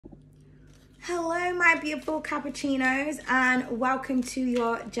Hello, my beautiful cappuccinos, and welcome to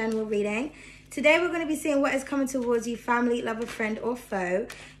your general reading. Today, we're going to be seeing what is coming towards you, family, lover, friend, or foe.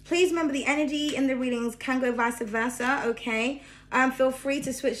 Please remember the energy in the readings can go vice versa, okay? Feel free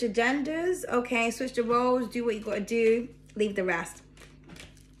to switch the genders, okay? Switch the roles, do what you got to do, leave the rest.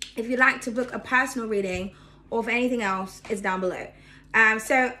 If you'd like to book a personal reading or for anything else, it's down below.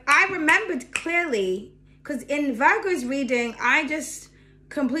 So I remembered clearly, because in Virgo's reading, I just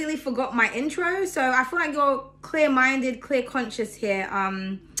completely forgot my intro. So I feel like you're clear-minded, clear-conscious here.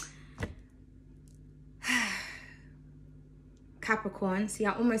 Capricorn. See,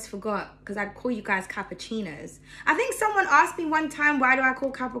 I almost forgot because I call you guys cappuccinos. I think someone asked me one time, why do I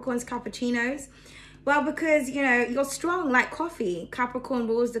call Capricorns cappuccinos? Well, because, you know, you're strong like coffee. Capricorn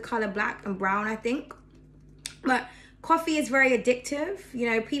rules the color black and brown, I think. But coffee is very addictive. You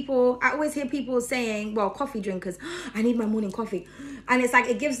know, I always hear people saying, well, coffee drinkers, I need my morning coffee. And it's like,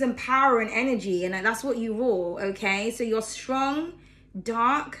 it gives them power and energy. And that's what you rule, okay? So you're strong,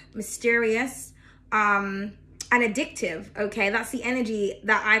 dark, mysterious, and addictive, okay? That's the energy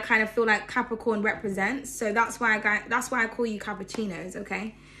that I kind of feel like Capricorn represents. So that's why I call you cappuccinos,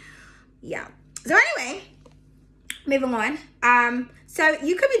 okay? Yeah. So anyway, moving on. So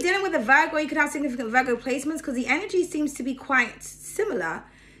you could be dealing with a Virgo, or you could have significant Virgo placements because the energy seems to be quite similar.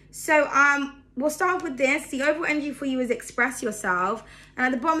 So we'll start with this. The overall energy for you is express yourself. And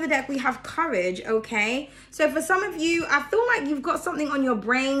at the bottom of the deck, we have courage, okay? So for some of you, I feel like you've got something on your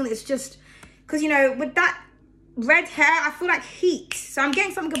brain. It's just, because, you know, with that red hair, I feel like heat. So I'm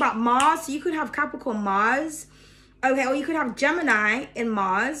getting something about Mars. So you could have Capricorn Mars, okay? Or you could have Gemini in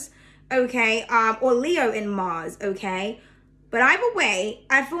Mars, okay? Or Leo in Mars, okay? But either way,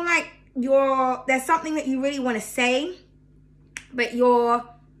 I feel like there's something that you really want to say, but you're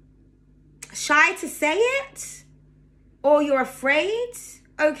shy to say it, or you're afraid,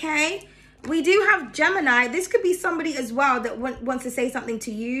 okay? We do have Gemini. This could be somebody as well that wants to say something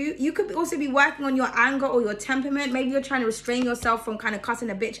to you. You could also be working on your anger or your temperament. Maybe you're trying to restrain yourself from kind of cussing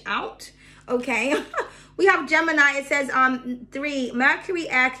a bitch out, okay? We have Gemini. It says 3, Mercury,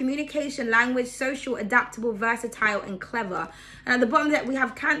 air, communication, language, social, adaptable, versatile, and clever. And at the bottom of that, we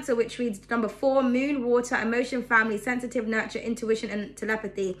have Cancer, which reads number 4, moon, water, emotion, family, sensitive, nurture, intuition, and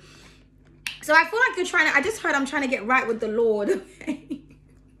telepathy. So I feel like I'm trying to get right with the Lord, okay?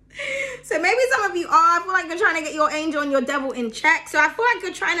 So maybe some of you I feel like you're trying to get your angel and your devil in check. So I feel like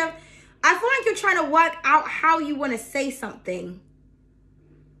you're trying to work out how you want to say something.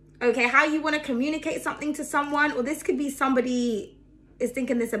 Okay, how you want to communicate something to someone, or this could be somebody is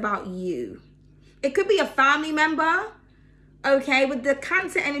thinking this about you. It could be a family member, okay? With the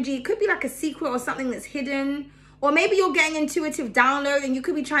Cancer energy, it could be like a secret or something that's hidden, or maybe you're getting intuitive download and you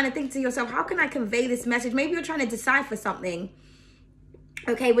could be trying to think to yourself, how can I convey this message? Maybe you're trying to decipher something,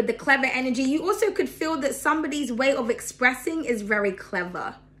 okay? With the clever energy, you also could feel that somebody's way of expressing is very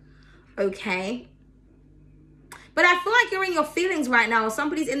clever, okay? But I feel like you're in your feelings right now. Or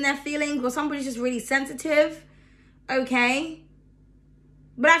somebody's in their feelings, or somebody's just really sensitive, okay?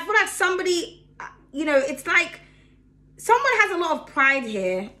 But I feel like somebody, you know, it's like someone has a lot of pride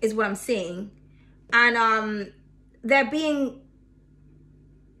here is what I'm seeing. And they're being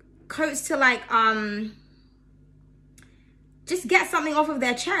coached to like, just get something off of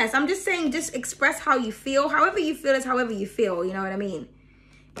their chest. I'm just saying, just express how you feel. However you feel is however you feel, you know what I mean?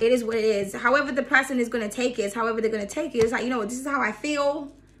 It is what it is. However the person is going to take it is however they're going to take it. It's like, you know what, this is how I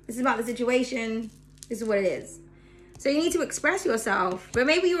feel. This is about the situation. This is what it is. So you need to express yourself. But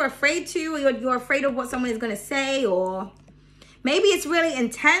maybe you're afraid to, or you're afraid of what someone is going to say, or maybe it's really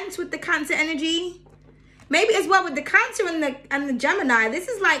intense with the Cancer energy. Maybe as well with the Cancer and the Gemini. This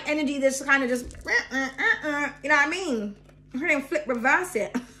is like energy that's kind of just, you know what I mean? I'm going to flip reverse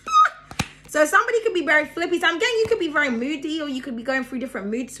it. So somebody could be very flippy. So I'm getting you could be very moody, or you could be going through different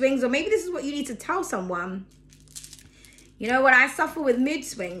mood swings, or maybe this is what you need to tell someone. You know what? I suffer with mood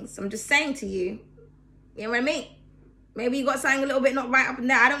swings. I'm just saying to you. You know what I mean? Maybe you got something a little bit not right up in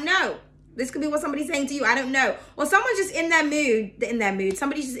there. I don't know. This could be what somebody's saying to you. I don't know. Or someone's just in their mood.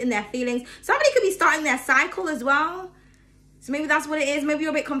 Somebody's just in their feelings. Somebody could be starting their cycle as well. So maybe that's what it is. Maybe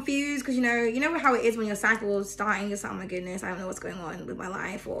you're a bit confused because, you know how it is when your cycle is starting. You're like, oh my goodness, I don't know what's going on with my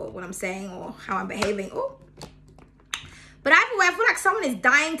life, or what I'm saying, or how I'm behaving. Oh. But either way, I feel like someone is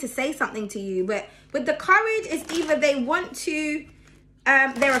dying to say something to you. But with the courage, it's either they want to,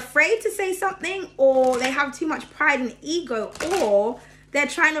 they're afraid to say something, or they have too much pride and ego, or they're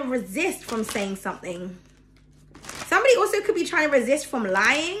trying to resist from saying something. Somebody also could be trying to resist from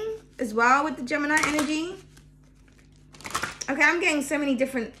lying as well with the Gemini energy. Okay, I'm getting so many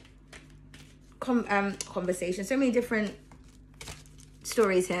different conversations, so many different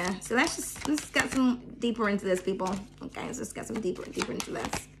stories here. So let's get some deeper into this, people. Okay, let's just get some deeper into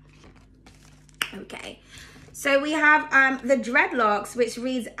this. Okay. So we have the dreadlocks, which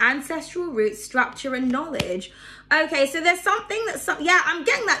reads ancestral roots, structure, and knowledge. Okay, so there's something yeah, I'm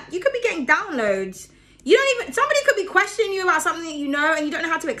getting that. You could be getting downloads. You don't even, somebody could be questioning you about something that you know and you don't know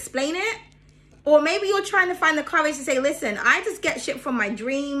how to explain it. Or maybe you're trying to find the courage to say, listen, I just get shit from my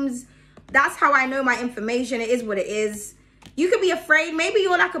dreams. That's how I know my information. It is what it is. You could be afraid. Maybe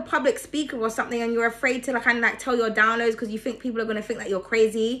you're like a public speaker or something and you're afraid to like, kind of like tell your downloads because you think people are going to think that you're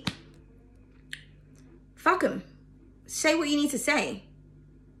crazy. Fuck them. Say what you need to say.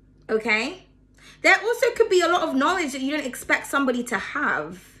 Okay? There also could be a lot of knowledge that you don't expect somebody to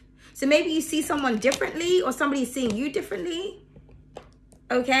have. So maybe you see someone differently or somebody's seeing you differently.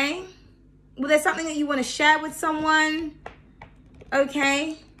 Okay? Well, there's something that you want to share with someone.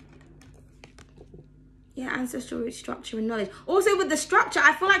 Okay? Yeah, ancestral root, structure, and knowledge. Also with the structure,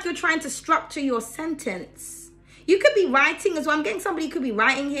 I feel like you're trying to structure your sentence. You could be writing as well. I'm getting somebody could be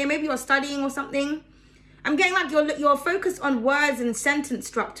writing here. Maybe you're studying or something. I'm getting like you're focused on words and sentence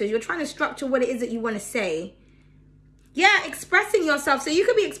structures. You're trying to structure what it is that you want to say. Yeah, expressing yourself. So you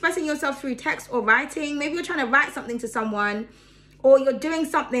could be expressing yourself through text or writing. Maybe you're trying to write something to someone, or you're doing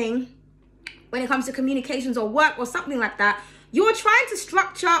something when it comes to communications or work or something like that. You're trying to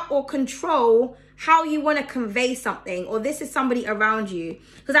structure or control how you want to convey something, or this is somebody around you.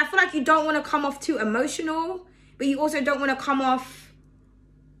 Because I feel like you don't want to come off too emotional, but you also don't want to come off,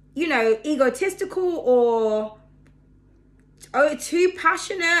 you know, egotistical or too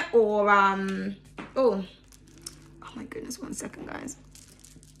passionate or oh my goodness, 1 second, guys.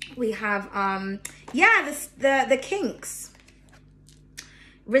 We have yeah, the kinks.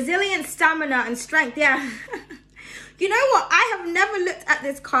 Resilience, stamina, and strength. Yeah. You know what? I have never looked at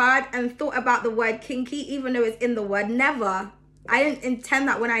this card and thought about the word kinky, even though it's in the word. Never. I didn't intend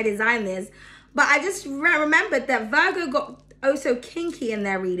that when I designed this. But I just remembered that Virgo got oh so kinky in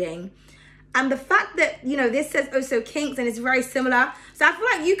their reading. And the fact that, you know, this says oh so kinks and it's very similar. So I feel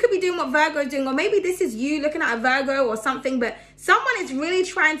like you could be doing what Virgo is doing, or maybe this is you looking at a Virgo or something, but someone is really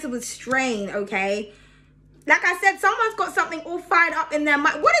trying to restrain, okay? Like I said, someone's got something all fired up in their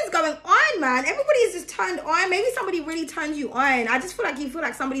mind. What is going on, man? Everybody is just turned on. Maybe somebody really turned you on. I just feel like you feel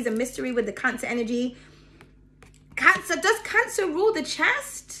like somebody's a mystery with the Cancer energy. Cancer, does Cancer rule the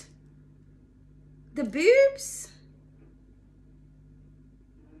chest? The boobs?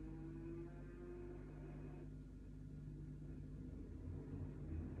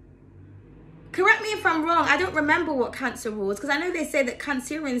 Correct me if I'm wrong. I don't remember what Cancer rules, because I know they say that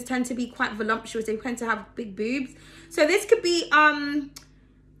Cancerians tend to be quite voluptuous. They tend to have big boobs. So this could be something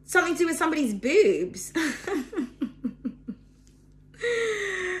to do with somebody's boobs. Because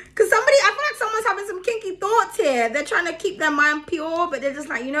I feel like someone's having some kinky thoughts here. They're trying to keep their mind pure, but they're just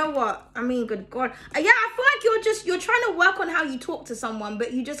like, you know what? I mean, good God. Yeah, I feel like you're trying to work on how you talk to someone,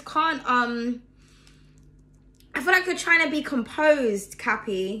 but you just can't. I feel like you're trying to be composed,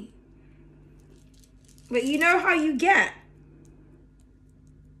 Cappy. But you know how you get.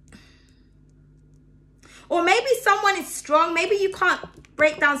 Or maybe someone is strong. Maybe you can't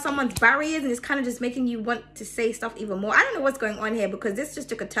break down someone's barriers and it's kind of just making you want to say stuff even more. I don't know what's going on here because this just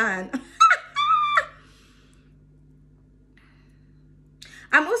took a turn.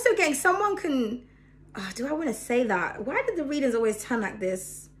 I'm also getting someone can... Oh, do I want to say that? Why do the readings always turn like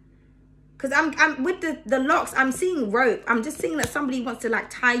this? Because I'm with the locks, I'm seeing rope. I'm just seeing that somebody wants to like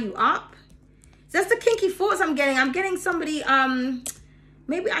tie you up. That's the kinky thoughts I'm getting. I'm getting somebody,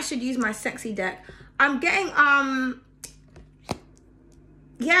 maybe I should use my sexy deck. I'm getting,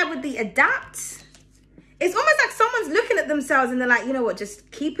 yeah, with the adapt. It's almost like someone's looking at themselves and they're like, you know what,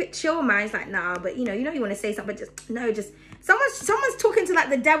 just keep it chill, man. It's like, nah, but you want to say something, but just, no, just, someone's talking to like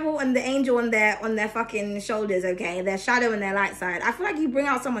the devil and the angel on their fucking shoulders, okay? Their shadow and their light side. I feel like you bring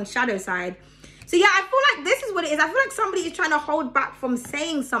out someone's shadow side. So yeah, I feel like this is what it is. I feel like somebody is trying to hold back from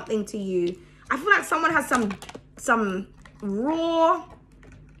saying something to you. I feel like someone has some raw,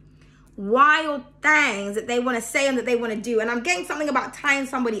 wild things that they want to say and that they want to do. And I'm getting something about tying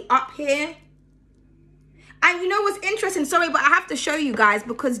somebody up here. And you know what's interesting? Sorry, but I have to show you guys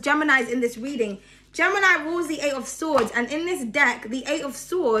because Gemini is in this reading. Gemini rules the 8 of Swords. And in this deck, the 8 of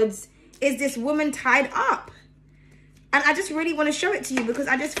Swords is this woman tied up. And I just really want to show it to you because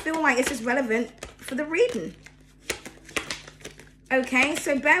I just feel like it's just relevant for the reading. Okay,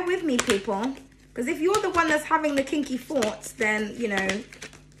 so bear with me, people. Because if you're the one that's having the kinky thoughts, then, you know.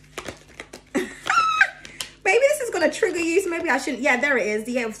 Maybe this is going to trigger you, so maybe I shouldn't. Yeah, there it is,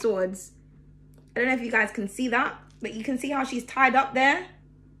 the 8 of Swords. I don't know if you guys can see that, but you can see how she's tied up there.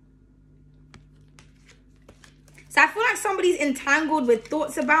 So I feel like somebody's entangled with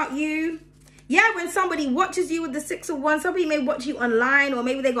thoughts about you. Yeah, when somebody watches you with the 6 of Wands, somebody may watch you online, or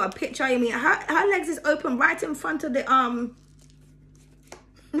maybe they got a picture. I mean, her legs is open right in front of the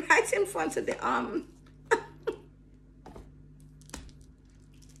right in front of the I don't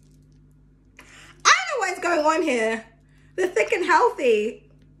know what's going on here. They're thick and healthy.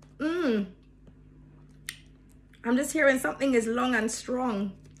 I'm just hearing something is long and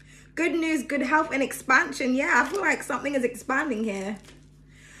strong. Good news, good health, and expansion. Yeah, I feel like something is expanding here.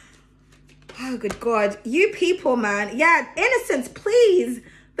 Oh, good God. You people, man. Yeah, innocence, please.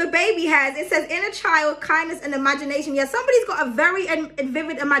 The baby has. It says inner child, kindness, and imagination. Yeah, somebody's got a very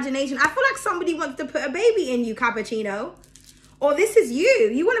vivid imagination. I feel like somebody wants to put a baby in you, Cappuccino. Or this is you.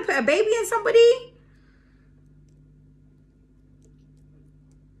 You want to put a baby in somebody?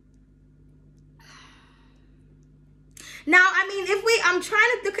 Now, I mean, I'm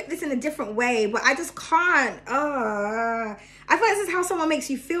trying to look at this in a different way, but I just can't. I feel like this is how someone makes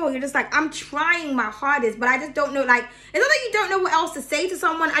you feel. You're just like, I'm trying my hardest, but I just don't know. Like, it's not that you don't know what else to say to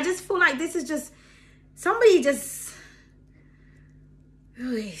someone. I just feel like this is just, somebody just,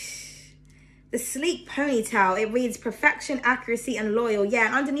 the sleek ponytail. It reads perfection, accuracy, and loyal. Yeah,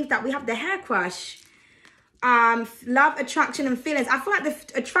 and underneath that, we have the hair crush. Love, attraction, and feelings. I feel like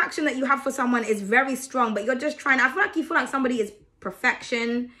the attraction that you have for someone is very strong, but you're just trying. I feel like you feel like somebody is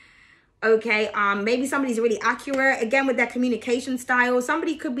perfection. Okay, maybe somebody's really accurate again with their communication style.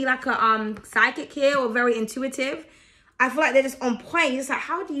 Somebody could be like a psychic here, or very intuitive. I feel like they're just on point. You're just like,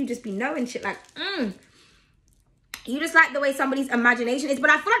 how do you just be knowing shit? Like, you just like the way somebody's imagination is. But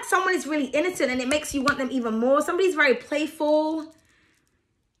I feel like someone is really innocent, and it makes you want them even more. Somebody's very playful.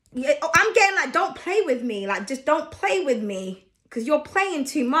 Yeah, I'm getting like, don't play with me. Like, just don't play with me, because you're playing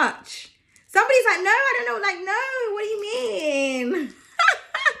too much. Somebody's like, no, I don't know. Like, no, what do you mean?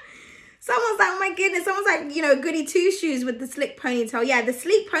 Someone's like, oh my goodness. Someone's like, you know, goody two shoes with the slick ponytail. Yeah, the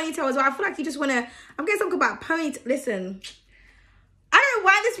sleek ponytail as well. I feel like you just want to, I'm going to talk about ponytail. Listen, I don't know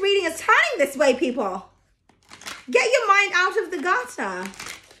why this reading is turning this way, people. Get your mind out of the gutter.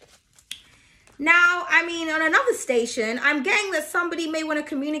 Now, I mean, on another station, I'm getting that somebody may want to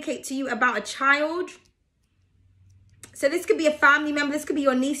communicate to you about a child. So this could be a family member. This could be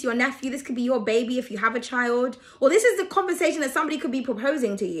your niece, your nephew. This could be your baby if you have a child. Or this is the conversation that somebody could be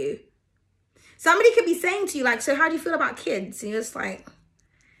proposing to you. Somebody could be saying to you, like, so how do you feel about kids? And you're just like,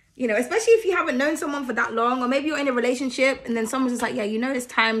 you know, especially if you haven't known someone for that long, or maybe you're in a relationship and then someone's just like, yeah, you know, it's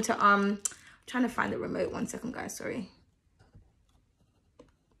time to, I'm trying to find the remote. 1 second, guys. Sorry.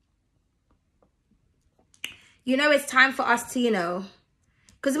 You know, it's time for us to, you know,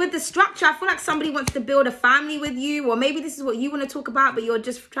 because with the structure, I feel like somebody wants to build a family with you, or maybe this is what you want to talk about, but you're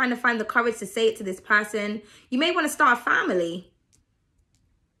just trying to find the courage to say it to this person. You may want to start a family.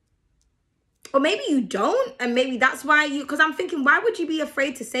 Or maybe you don't, and maybe that's why you, because I'm thinking, why would you be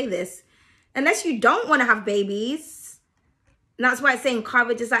afraid to say this? Unless you don't want to have babies. And that's why it's saying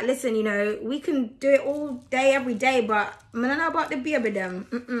courage is like, listen, you know, we can do it all day, every day, but I'm not know about the baby them.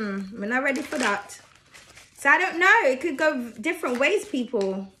 I'm not ready for that. So I don't know. It could go different ways,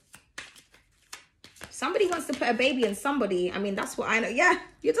 people. Somebody wants to put a baby in somebody. I mean, that's what I know. Yeah,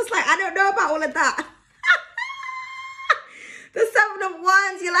 you're just like, I don't know about all of that. The 7 of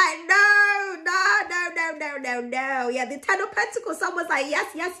Wands, you're like, no. Yeah, the 10 of Pentacles, someone's like,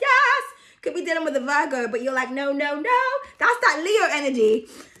 yes. Could be dealing with a Virgo, but you're like, no. That's that Leo energy.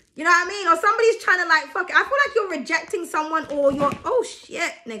 You know what I mean? Or somebody's trying to like, fuck it. I feel like you're rejecting someone, or you're, oh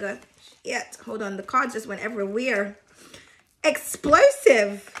shit, nigga. Shit. Hold on, the cards just went everywhere.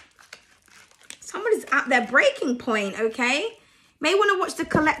 Explosive. Somebody's at their breaking point, okay? May want to watch the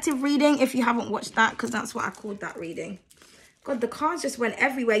collective reading if you haven't watched that, because that's what I called that reading. God, the cards just went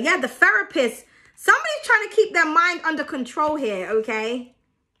everywhere. Yeah, the therapist. Somebody's trying to keep their mind under control here, okay?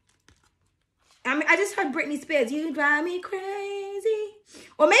 I mean, I just heard Britney Spears, you drive me crazy.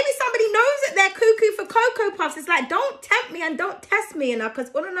 Or maybe somebody knows that they're cuckoo for Cocoa Puffs. It's like, don't tempt me and don't test me enough, because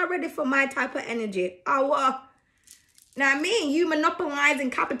I'm not ready for my type of energy. Oh, now I mean, you monopolize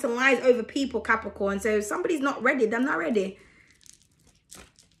and capitalize over people, Capricorn. So if somebody's not ready, they're not ready.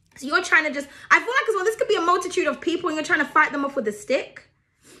 So you're trying to just, I feel like as well, this could be a multitude of people and you're trying to fight them off with a stick.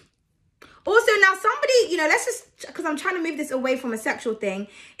 Also, now somebody, you know, let's just, because I'm trying to move this away from a sexual thing.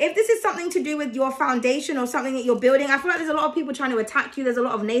 If this is something to do with your foundation or something that you're building, I feel like there's a lot of people trying to attack you. There's a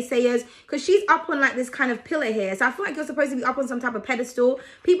lot of naysayers, because she's up on like this kind of pillar here. So I feel like you're supposed to be up on some type of pedestal.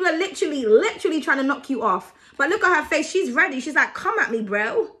 People are literally trying to knock you off. But look at her face. She's ready. She's like, come at me,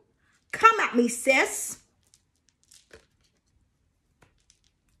 bro. Come at me, sis.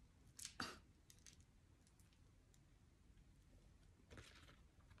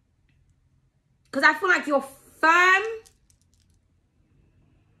 Because I feel like you're firm.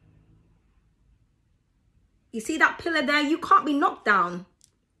 You see that pillar there? You can't be knocked down.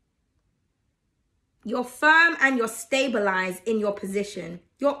 You're firm and you're stabilized in your position.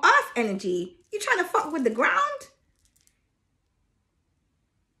 Your earth energy. You trying to fuck with the ground?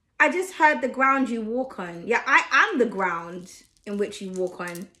 I just heard the ground you walk on. Yeah, I am the ground in which you walk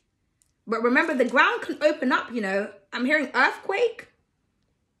on. But remember, the ground can open up, you know. I'm hearing earthquake.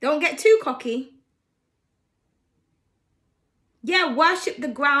 Don't get too cocky. Yeah, worship the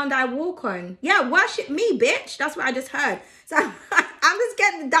ground I walk on. Yeah, worship me, bitch. That's what I just heard. So I'm just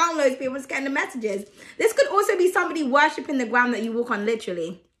getting the downloads, people. I'm just getting the messages. This could also be somebody worshiping the ground that you walk on,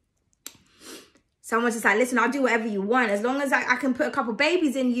 literally. Someone's just like, listen, I'll do whatever you want. As long as I can put a couple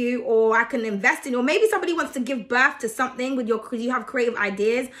babies in you, or I can invest in you. Or maybe somebody wants to give birth to something with because you have creative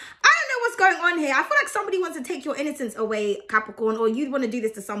ideas. I don't know what's going on here. I feel like somebody wants to take your innocence away, Capricorn, or you'd want to do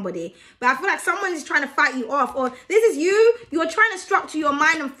this to somebody. But I feel like someone is trying to fight you off. Or this is you. You're trying to structure your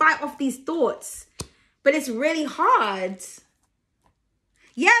mind and fight off these thoughts. But it's really hard.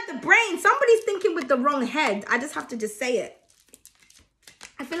 Yeah, the brain. Somebody's thinking with the wrong head. I just have to just say it.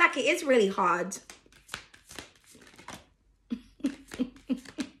 I feel like it is really hard.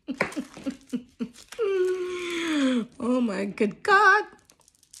 Oh my good God.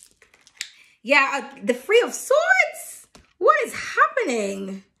 Yeah, the Three of Swords. What is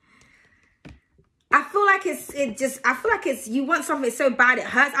happening? I feel like I feel like it's, you want something so bad it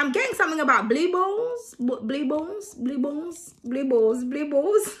hurts. I'm getting something about blue balls. Blue balls. Blue balls. Blue balls. Blue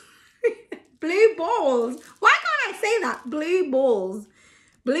balls. Blue balls. Why can't I say that? Blue balls.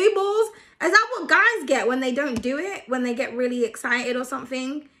 Blue balls. Is that what guys get when they don't do it? When they get really excited or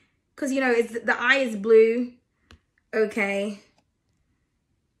something? Because, you know, it's, the eye is blue. Okay.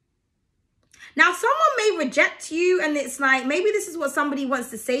 Now, someone may reject you, and it's like, maybe this is what somebody wants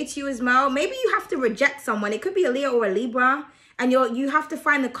to say to you as well. Maybe you have to reject someone. It could be a Leo or a Libra, and you have to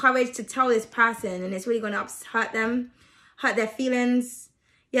find the courage to tell this person, and it's really going to hurt them, hurt their feelings.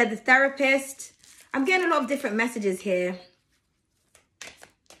 Yeah, the therapist. I'm getting a lot of different messages here.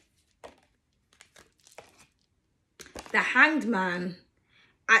 The Hanged Man.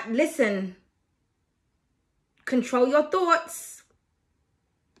 Listen, control your thoughts.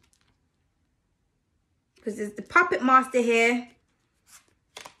 Because there's the puppet master here.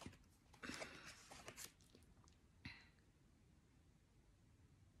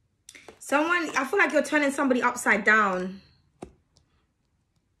 I feel like you're turning somebody upside down.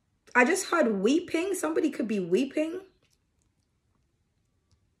 I just heard weeping. Somebody could be weeping.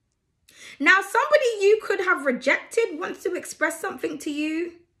 Now, somebody you could have rejected wants to express something to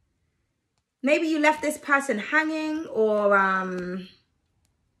you. Maybe you left this person hanging, or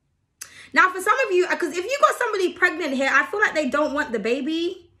now for some of you, because if you got somebody pregnant here, I feel like they don't want the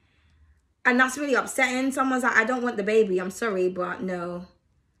baby, and that's really upsetting. Someone's like, I don't want the baby, I'm sorry, but no.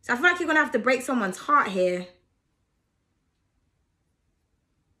 So I feel like you're gonna have to break someone's heart here.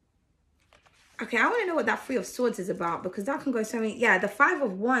 Okay, I want to know what that Three of Swords is about, because that can go so many. Yeah, the Five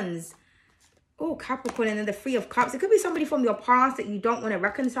of Wands. Oh, Capricorn, and then the Three of Cups. It could be somebody from your past that you don't want to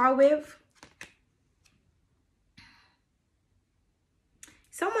reconcile with.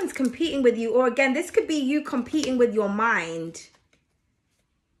 Someone's competing with you. Or again, this could be you competing with your mind.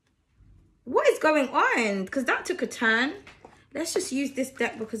 What is going on? Because that took a turn. Let's just use this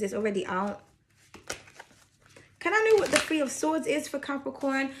deck because it's already out. Can I know what the Three of Swords is for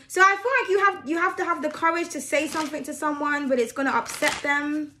Capricorn? So I feel like you have to have the courage to say something to someone, but it's going to upset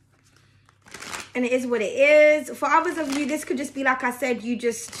them. And it is what it is. For others of you, this could just be, like I said, you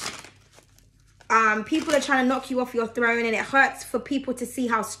just... people are trying to knock you off your throne, and it hurts for people to see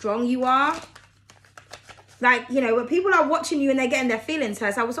how strong you are. Like, you know, when people are watching you and they're getting their feelings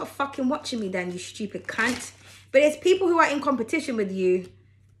hurt, so stop fucking watching me then, you stupid cunt. But it's people who are in competition with you.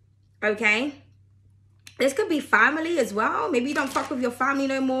 Okay? This could be family as well. Maybe you don't fuck with your family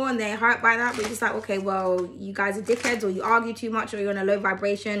no more and they're hurt by that. But you're just like, okay, well, you guys are dickheads, or you argue too much, or you're on a low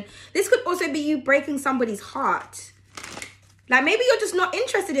vibration. This could also be you breaking somebody's heart. Like, maybe you're just not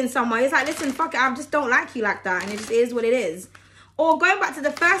interested in someone. It's like, listen, fuck it, I just don't like you like that. And it just is what it is. Or going back to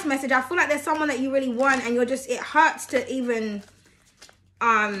the first message, I feel like there's someone that you really want, and you're just, it hurts to even...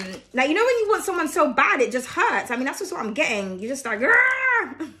 like, you know when you want someone so bad, it just hurts. I mean, that's just what I'm getting. You're just like,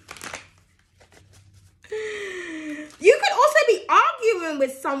 Argh! You could also be arguing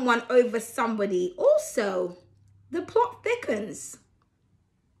with someone over somebody. Also, the plot thickens.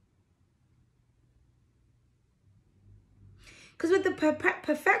 Because with the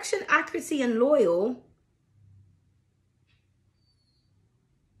perfection, accuracy, and loyal,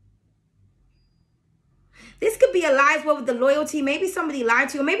 This could be a lie as well with the loyalty. Maybe somebody lied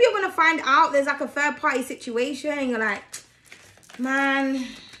to you. Or maybe you're going to find out there's like a third party situation. And you're like, man.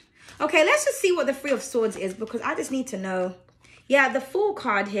 Okay, let's just see what the Three of Swords is, because I just need to know. Yeah, the Fool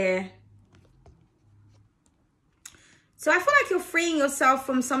card here. So I feel like you're freeing yourself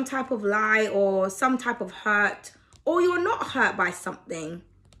from some type of lie or some type of hurt. Or you're not hurt by something.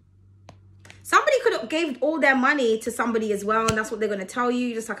 Somebody could have gave all their money to somebody as well. And that's what they're going to tell you.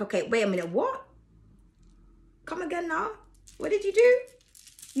 You're just like, okay, wait a minute. What? Come again now? What did you do?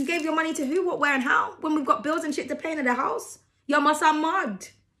 You gave your money to who, what, where, and how? When we've got bills and shit to pay in the house? You must have mud.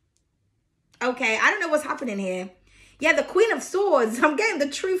 Okay, I don't know what's happening here. Yeah, the Queen of Swords. I'm getting the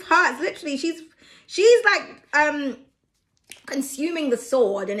truth hurts. Literally, she's like consuming the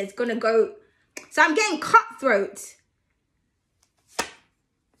sword, and it's gonna go. So I'm getting cutthroat.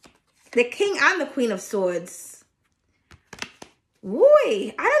 The King and the Queen of Swords. Boy,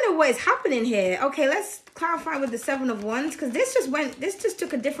 I don't know what is happening here. Okay, let's clarify with the Seven of Wands, because this just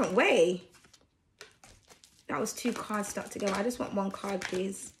took a different way. That was 2 cards stuck together. I just want 1 card,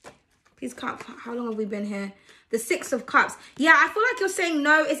 please. Please, how long have we been here? The Six of Cups. Yeah, I feel like you're saying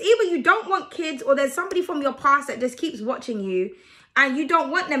no. It's either you don't want kids or there's somebody from your past that just keeps watching you and you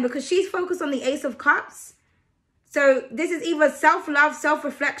don't want them, because she's focused on the Ace of Cups. So this is either self-love,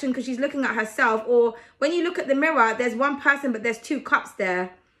 self-reflection, because she's looking at herself, or when you look at the mirror, there's one person, but there's 2 cups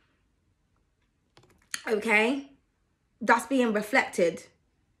there. Okay? That's being reflected.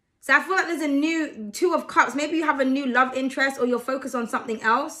 So I feel like there's a new 2 of Cups. Maybe you have a new love interest, or you're focused on something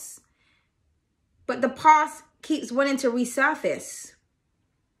else. But the past keeps wanting to resurface.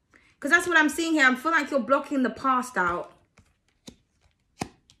 Because that's what I'm seeing here. I feel like you're blocking the past out.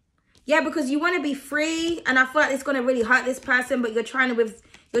 Yeah, because you want to be free. And I feel like it's going to really hurt this person. But you're trying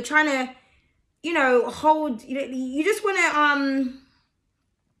to, you know, hold. You just want to,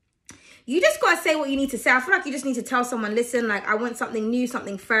 you just got to say what you need to say. I feel like you just need to tell someone, listen, like, I want something new,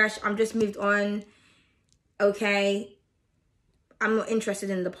 something fresh. I'm just moved on. Okay. I'm not interested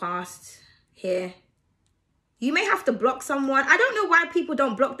in the past here. You may have to block someone. I don't know why people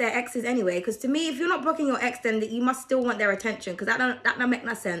don't block their exes anyway. Because to me, if you're not blocking your ex, then you must still want their attention. Because that don't make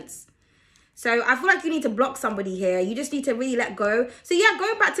no sense. So I feel like you need to block somebody here. You just need to really let go. So yeah,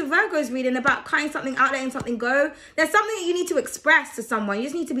 going back to Virgo's reading about cutting something out, letting something go. There's something that you need to express to someone. You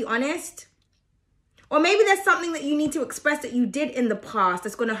just need to be honest. Or maybe there's something that you need to express that you did in the past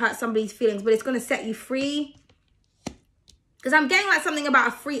that's going to hurt somebody's feelings, but it's going to set you free. Because I'm getting like something about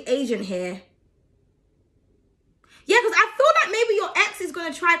a free agent here. Yeah, because I feel like maybe your ex is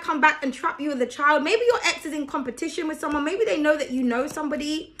going to try to come back and trap you with a child. Maybe your ex is in competition with someone. Maybe they know that you know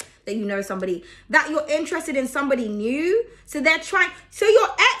somebody, that you're interested in somebody new. So they're trying. So your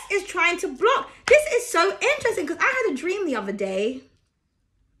ex is trying to block. This is so interesting because I had a dream the other day.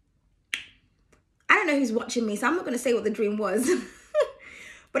 I don't know who's watching me, so I'm not going to say what the dream was.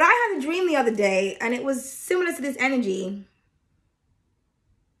 But I had a dream the other day and it was similar to this energy.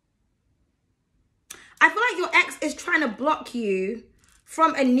 I feel like your ex is trying to block you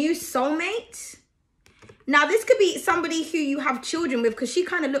from a new soulmate. Now, this could be somebody who you have children with, because she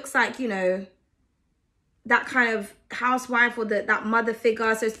kind of looks like, you know, that kind of housewife or that mother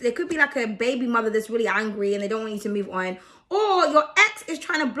figure. So there could be like a baby mother that's really angry and they don't want you to move on. Or your ex is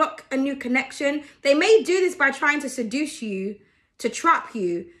trying to block a new connection. They may do this by trying to seduce you, to trap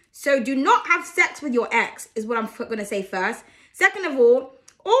you. So do not have sex with your ex is what I'm going to say first. Second of all,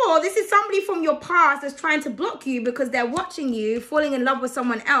 or this is somebody from your past that's trying to block you because they're watching you falling in love with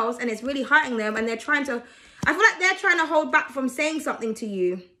someone else and it's really hurting them, and they're trying to, I feel like they're trying to hold back from saying something to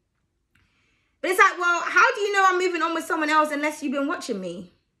you. But it's like, well, how do you know I'm moving on with someone else unless you've been watching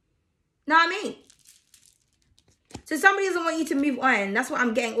me? Know what I mean? So somebody doesn't want you to move on. That's what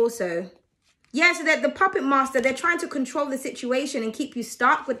I'm getting also. Yeah, so that the puppet master, they're trying to control the situation and keep you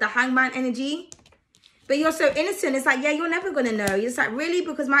stuck with the hangman energy. But you're so innocent. It's like, yeah, you're never going to know. You're just like, really?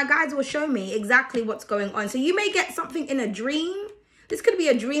 Because my guides will show me exactly what's going on. So you may get something in a dream. This could be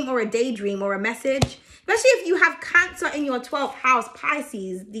a dream or a daydream or a message. Especially if you have Cancer in your 12th house,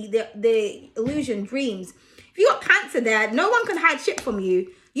 Pisces, the illusion dreams. If you got Cancer there, no one can hide shit from you.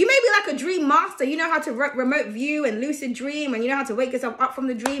 You may be like a dream master. You know how to remote view and lucid dream. And you know how to wake yourself up from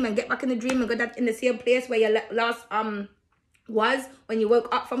the dream and get back in the dream and go back in the same place where your last was when you woke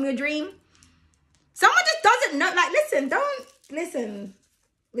up from your dream. Someone just doesn't know. Like, listen.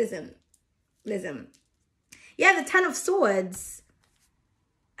 Yeah, the 10 of Swords.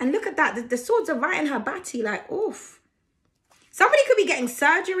 And look at that. The swords are right in her body. Like, oof. Somebody could be getting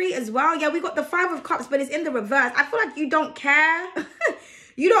surgery as well. Yeah, we got the 5 of Cups, but it's in the reverse. I feel like you don't care.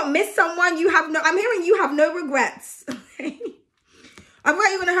 You don't miss someone. I'm hearing you have no regrets. I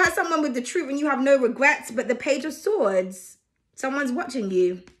thought you were going to hurt someone with the truth and you have no regrets, but the Page of Swords. Someone's watching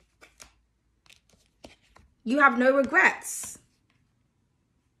you. You have no regrets.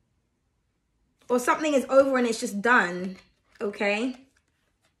 Or something is over and it's just done. Okay?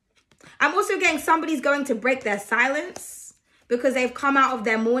 I'm also getting somebody's going to break their silence because they've come out of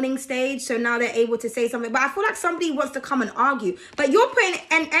their mourning stage. So now they're able to say something. But I feel like somebody wants to come and argue. But you're putting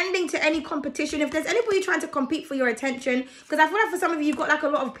an ending to any competition. If there's anybody trying to compete for your attention, because I feel like for some of you, you've got like a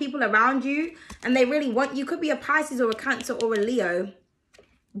lot of people around you and they really want you. Could be a Pisces or a Cancer or a Leo.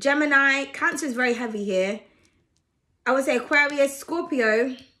 Gemini. Cancer is very heavy here. I would say Aquarius,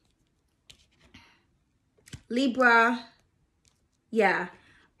 Scorpio, Libra. Yeah.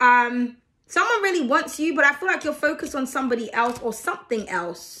 Someone really wants you, but I feel like you're focused on somebody else or something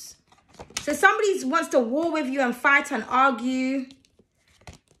else. So somebody wants to war with you and fight and argue.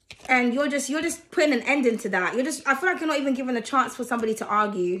 And you're just putting an end into that. I feel like you're not even given a chance for somebody to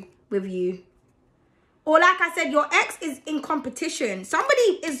argue with you. Or like I said, your ex is in competition. Someone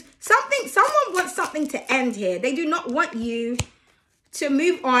wants something to end here. They do not want you to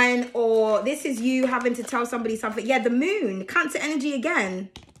move on, or this is you having to tell somebody something. Yeah, the Moon, Cancer energy again.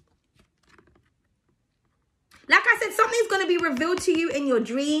 Like I said, something's going to be revealed to you in your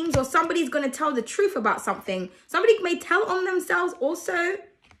dreams, or somebody's going to tell the truth about something. Somebody may tell on themselves also.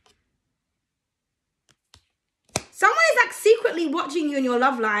 Someone is like secretly watching you in your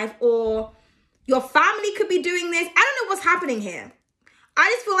love life, or your family could be doing this. I don't know what's happening here. I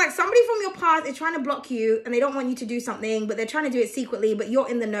just feel like somebody from your past is trying to block you and they don't want you to do something, but they're trying to do it secretly, but you're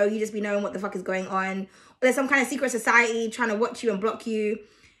in the know. You just be knowing what the fuck is going on. Or there's some kind of secret society trying to watch you and block you.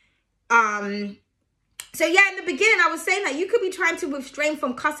 So yeah, in the beginning, I was saying that you could be trying to refrain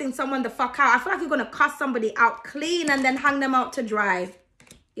from cussing someone the fuck out. I feel like you're going to cuss somebody out clean and then hang them out to dry.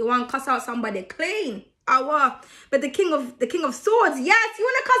 You want to cuss out somebody clean. But the King of Swords, yes, you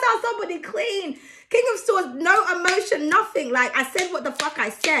want to cuss out somebody clean. King of Swords, no emotion, nothing. Like, I said what the fuck I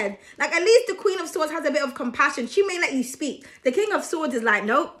said. Like, at least the Queen of Swords has a bit of compassion. She may let you speak. The King of Swords is like,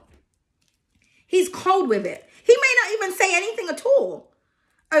 nope. He's cold with it. He may not even say anything at all.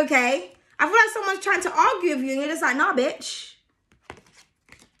 Okay? I feel like someone's trying to argue with you and you're just like, nah, bitch.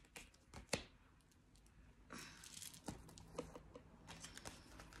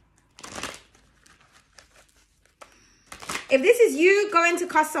 If this is you going to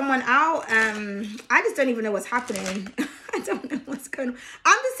cuss someone out, I just don't even know what's happening. I don't know what's going on.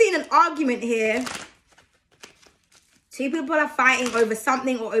 I'm just seeing an argument here. Two people are fighting over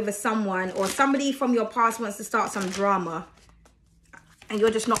something or over someone, or somebody from your past wants to start some drama. And you're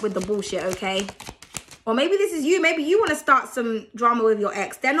just not with the bullshit, okay? Or maybe this is you. Maybe you want to start some drama with your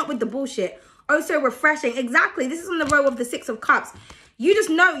ex. They're not with the bullshit. Oh, so refreshing. Exactly. This is on the row of the Six of Cups. You just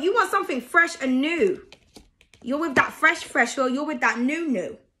know you want something fresh and new. You're with that fresh, or you're with that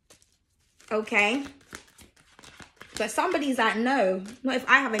new. Okay? But somebody's like, no, not if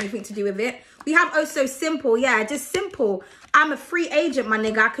I have anything to do with it. We have oh so simple. Yeah, just simple. I'm a free agent, my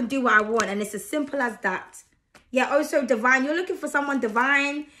nigga. I can do what I want. And it's as simple as that. Yeah, oh so divine. You're looking for someone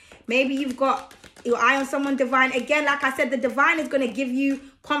divine. Maybe you've got your eye on someone divine. Again, like I said, the divine is going to give you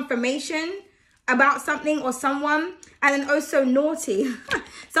confirmation about something or someone. And then also naughty.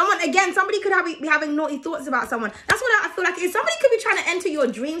 Somebody could be having naughty thoughts about someone. That's what I feel like. If somebody could be trying to enter your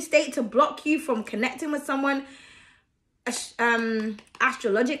dream state to block you from connecting with someone,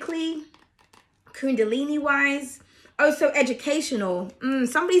 astrologically, kundalini-wise. Also educational.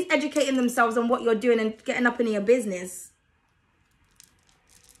 Somebody's educating themselves on what you're doing and getting up in your business.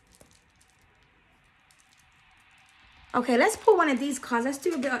 Okay, let's pull one of these cards. Let's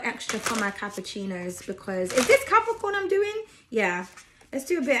do a bit of extra for my cappuccinos, because is this Capricorn I'm doing? Yeah. Let's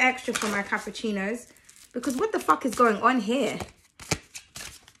do a bit extra for my cappuccinos, because what the fuck is going on here?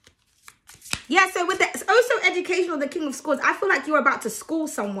 Yeah, so with the also educational, the King of Swords, I feel like you're about to school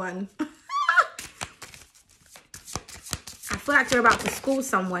someone. I feel like you're about to school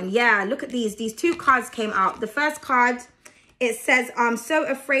someone. Yeah, look at these. These two cards came out. The first card, it says, I'm so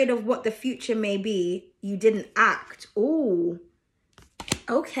afraid of what the future may be. You didn't act. Ooh.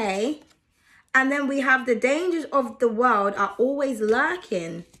 Okay. And then we have the dangers of the world are always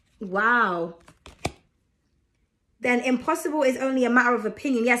lurking. Wow. Then impossible is only a matter of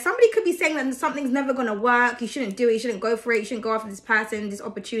opinion. Yeah, somebody could be saying that something's never going to work. You shouldn't do it. You shouldn't go for it. You shouldn't go after this person, this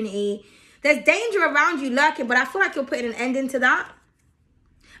opportunity. There's danger around you lurking, but I feel like you're putting an end into that.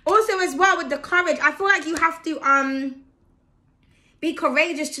 Also as well with the courage, I feel like you have to be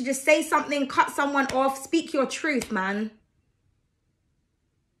courageous to just say something, cut someone off, speak your truth, man.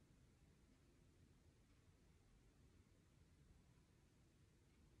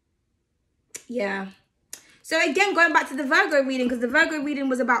 Yeah. So again, going back to the Virgo reading, because the Virgo reading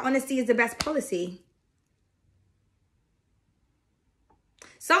was about honesty is the best policy.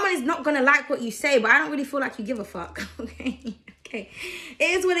 Someone is not going to like what you say, but I don't really feel like you give a fuck. Okay. Okay. It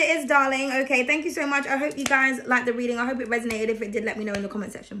is what it is, darling. Okay. Thank you so much. I hope you guys liked the reading. I hope it resonated. If it did, let me know in the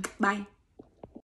comment section. Bye.